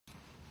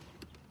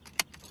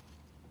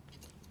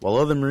While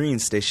other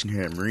Marines stationed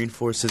here at Marine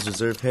Forces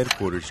Reserve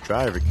Headquarters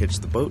drive or catch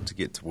the boat to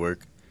get to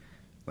work,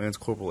 Lance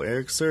Corporal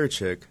Erik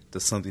Siruchek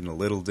does something a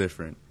little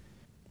different.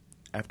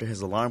 After his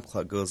alarm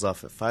clock goes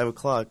off at 5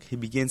 o'clock, he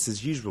begins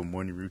his usual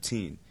morning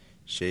routine,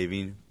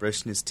 shaving,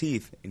 brushing his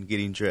teeth, and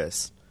getting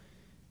dressed.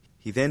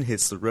 He then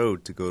hits the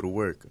road to go to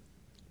work.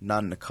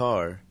 Not in a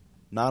car,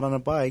 not on a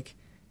bike,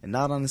 and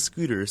not on a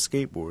scooter or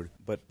skateboard,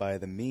 but by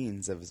the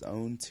means of his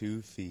own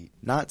 2 feet.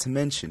 Not to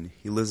mention,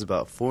 he lives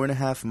about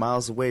 4.5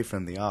 miles away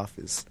from the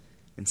office,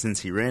 and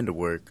since he ran to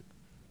work,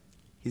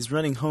 he's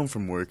running home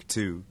from work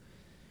too.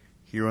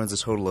 He runs a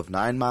total of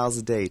 9 miles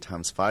a day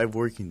times 5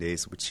 working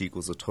days, which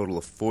equals a total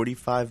of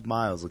 45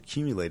 miles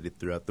accumulated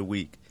throughout the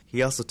week.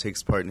 He also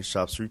takes part in the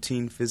shop's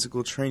routine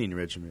physical training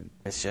regimen.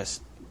 It's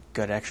just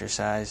good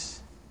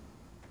exercise.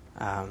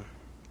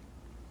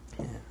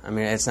 I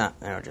mean, it's not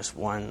just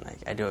one. Like,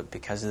 I do it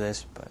because of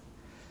this, but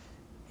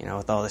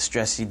with all the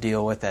stress you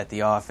deal with at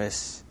the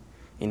office,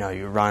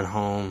 you run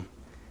home,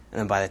 and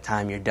then by the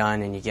time you're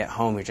done and you get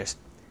home, you're just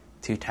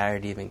too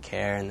tired to even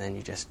care, and then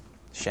you just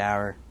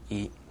shower,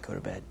 eat, go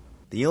to bed.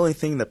 The only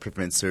thing that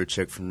prevents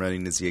Siruchek from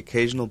running is the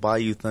occasional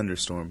bayou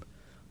thunderstorm.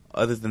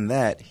 Other than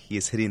that, he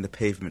is hitting the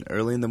pavement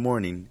early in the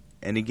morning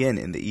and again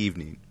in the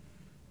evening.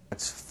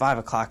 It's 5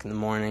 o'clock in the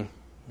morning.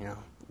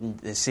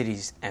 The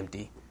city's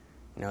empty.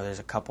 There's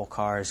a couple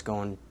cars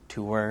going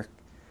to work,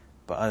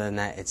 but other than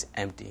that, it's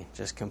empty.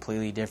 Just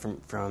completely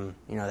different from,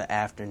 the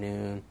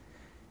afternoon,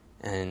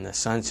 and the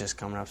sun's just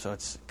coming up, so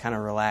it's kind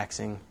of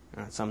relaxing.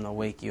 It's something to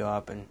wake you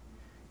up and,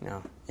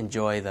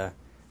 enjoy the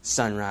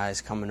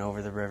sunrise coming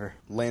over the river.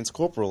 Lance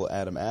Corporal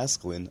Adam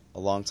Askelin, a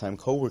longtime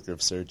co-worker of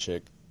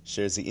Siruchek,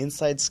 shares the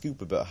inside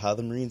scoop about how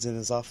the Marines in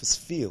his office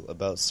feel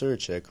about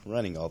Siruchek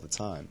running all the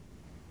time.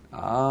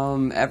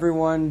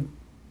 Everyone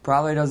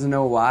probably doesn't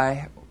know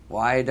why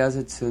he does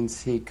it,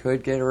 since he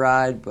could get a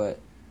ride, but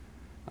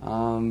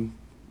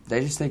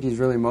they just think he's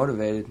really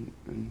motivated,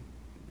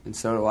 and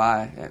so do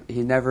I.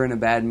 He's never in a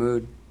bad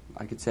mood,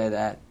 I could say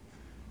that.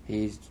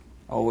 He's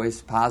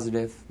always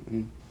positive.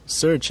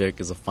 Siruchek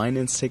is a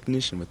finance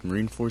technician with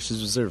Marine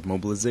Forces Reserve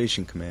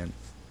Mobilization Command.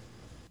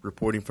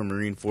 Reporting from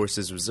Marine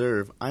Forces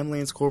Reserve, I'm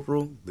Lance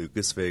Corporal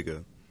Lucas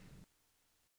Vega.